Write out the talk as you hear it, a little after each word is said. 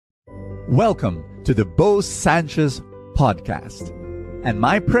Welcome to the Bo Sanchez podcast. And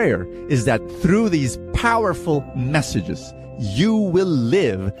my prayer is that through these powerful messages, you will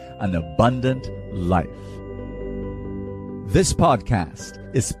live an abundant life. This podcast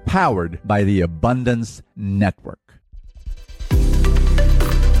is powered by the Abundance Network.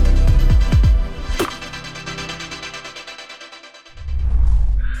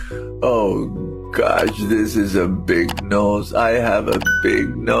 Oh gosh, this is a big nose. I have a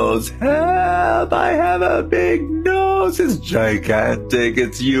big nose. Help! I have a big nose. It's gigantic.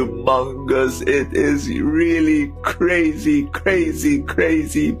 It's humongous. It is really crazy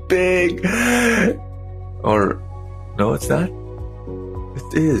big. Or, no, it's not.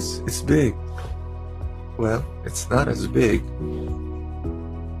 It is. It's big. Well, it's not as big.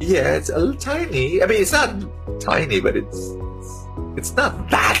 Yeah, it's a little tiny. I mean, it's not tiny, but it's not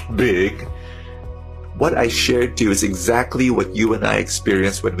that big. What I shared to you is exactly what you and I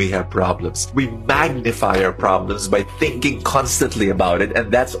experience when we have problems. We magnify our problems by thinking constantly about it,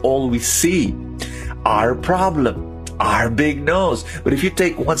 and that's all we see. Our problem, our big nose. But if you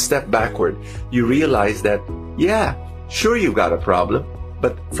take one step backward, you realize that, yeah, sure you've got a problem,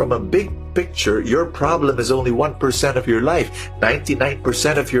 but from a big picture, your problem is only 1% of your life.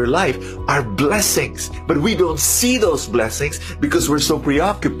 99% of your life are blessings. But we don't see those blessings because we're so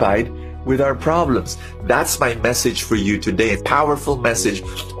preoccupied with our problems. That's my message for you today. A powerful message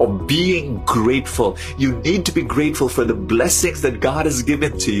of being grateful. You need to be grateful for the blessings that God has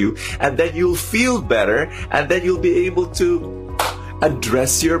given to you, and then you'll feel better, and then you'll be able to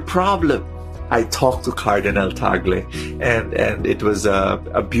address your problem. I talked to Cardinal Tagle, and it was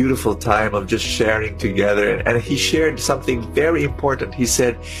a beautiful time of just sharing together. And he shared something very important. He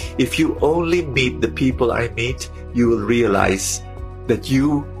said, if you only meet the people I meet, you will realize that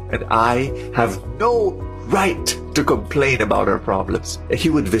you and I have no right to complain about our problems. He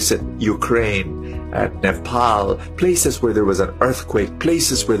would visit Ukraine and Nepal, places where there was an earthquake,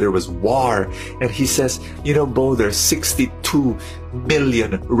 places where there was war. And he says, you know, Bo, there's 62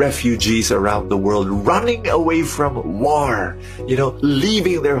 million refugees around the world running away from war, you know,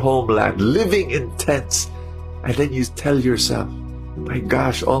 leaving their homeland, living in tents. And then you tell yourself, my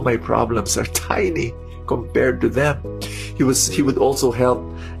gosh, all my problems are tiny compared to them. He would also help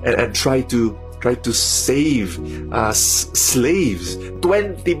and try to save slaves.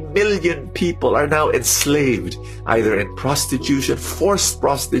 20 million people are now enslaved, either in prostitution, forced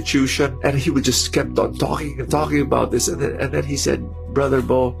prostitution. And he would just kept on talking about this. And then he said, Brother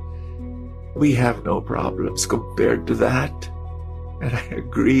Bo, we have no problems compared to that. And I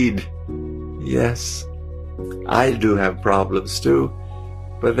agreed. Yes, I do have problems too.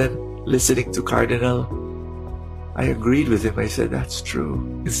 But then listening to Cardinal, I agreed with him. I said, that's true.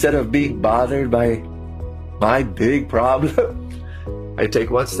 Instead of being bothered by my big problem, I take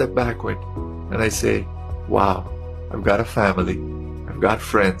one step backward and I say, wow, I've got a family. I've got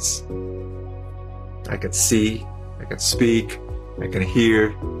friends. I can see, I can speak, I can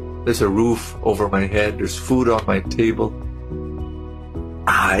hear. There's a roof over my head. There's food on my table.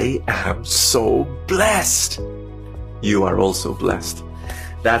 I am so blessed. You are also blessed.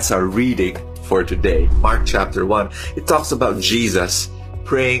 That's our reading for today. Mark chapter 1. It talks about Jesus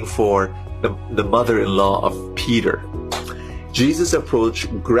praying for the mother-in-law of Peter. Jesus approached,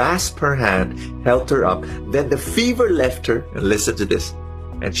 grasped her hand, helped her up. Then the fever left her, and listen to this,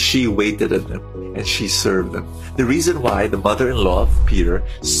 and she waited on them, and she served them. The reason why the mother-in-law of Peter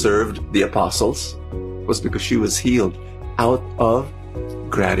served the apostles was because she was healed out of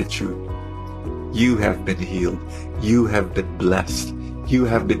gratitude. You have been healed. You have been blessed. You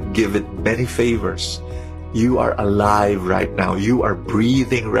have been given many favors. You are alive right now. You are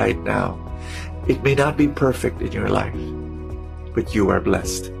breathing right now. It may not be perfect in your life, but you are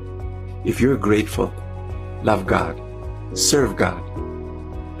blessed. If you're grateful, love God, serve God.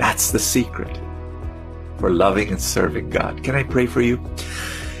 That's the secret for loving and serving God. Can I pray for you?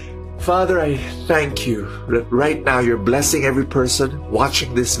 Father, I thank you that right now you're blessing every person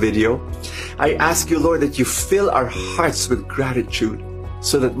watching this video. I ask you, Lord, that you fill our hearts with gratitude,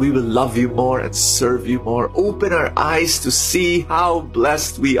 so that we will love you more and serve you more. Open our eyes to see how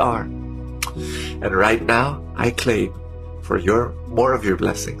blessed we are. And right now, I claim for more of your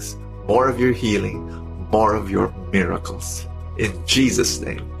blessings, more of your healing, more of your miracles. In Jesus'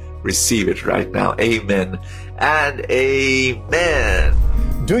 name, receive it right now. Amen and amen.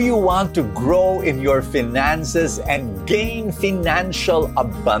 Do you want to grow in your finances and gain financial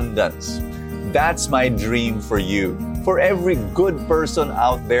abundance? That's my dream for you. For every good person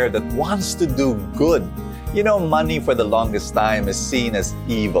out there that wants to do good. You know, money for the longest time is seen as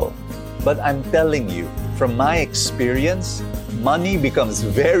evil. But I'm telling you, from my experience, money becomes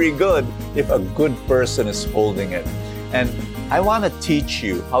very good if a good person is holding it. And I want to teach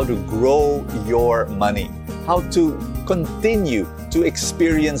you how to grow your money, how to continue to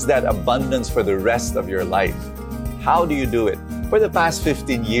experience that abundance for the rest of your life. How do you do it? For the past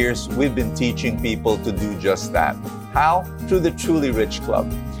 15 years, we've been teaching people to do just that. How? Through the Truly Rich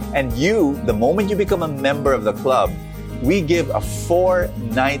Club. And you, the moment you become a member of the club, we give a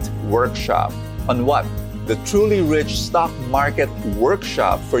 4-night workshop on what? The Truly Rich Stock Market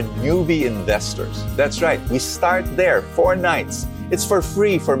Workshop for newbie investors. That's right, we start there, 4 nights. It's for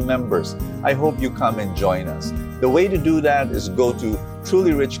free for members. I hope you come and join us. The way to do that is go to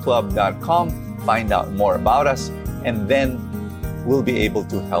trulyrichclub.com, find out more about us, and then we'll be able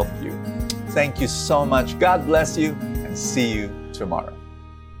to help you. Thank you so much. God bless you, and see you tomorrow.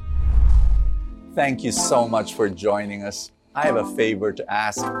 Thank you so much for joining us. I have a favor to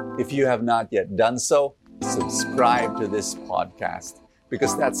ask. If you have not yet done so, subscribe to this podcast,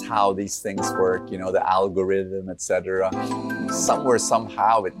 because that's how these things work, the algorithm, etc. Somewhere,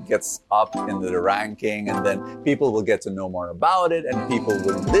 somehow, it gets up into the ranking, and then people will get to know more about it, and people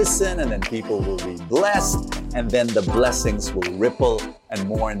will listen, and then people will be blessed, and then the blessings will ripple, and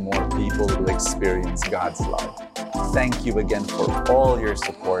more people will experience God's love. Thank you again for all your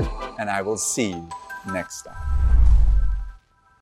support, and I will see you next time.